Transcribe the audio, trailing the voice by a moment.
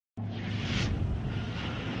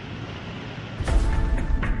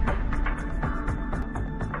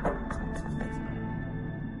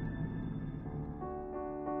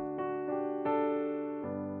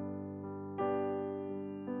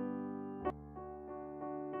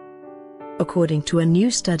According to a new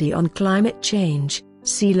study on climate change,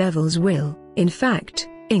 sea levels will, in fact,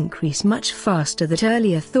 increase much faster than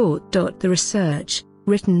earlier thought. The research,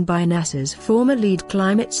 written by NASA's former lead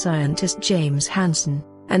climate scientist James Hansen,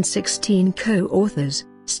 and 16 co-authors,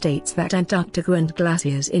 states that Antarctica and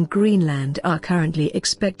glaciers in Greenland are currently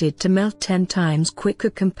expected to melt 10 times quicker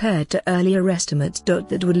compared to earlier estimates.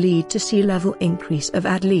 That would lead to sea level increase of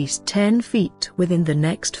at least 10 feet within the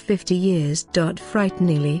next 50 years.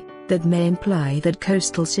 Frighteningly, that may imply that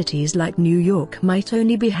coastal cities like New York might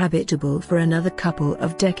only be habitable for another couple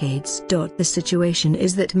of decades. The situation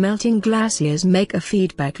is that melting glaciers make a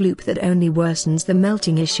feedback loop that only worsens the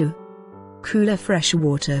melting issue. Cooler fresh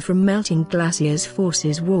water from melting glaciers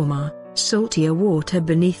forces warmer, saltier water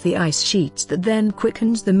beneath the ice sheets that then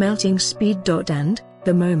quickens the melting speed. And,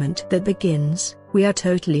 the moment that begins, we are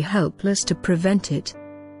totally helpless to prevent it.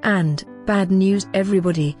 And, bad news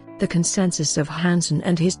everybody, the consensus of Hansen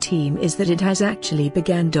and his team is that it has actually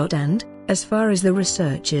begun. And, as far as the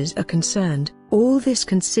researchers are concerned, all this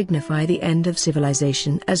can signify the end of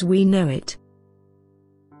civilization as we know it.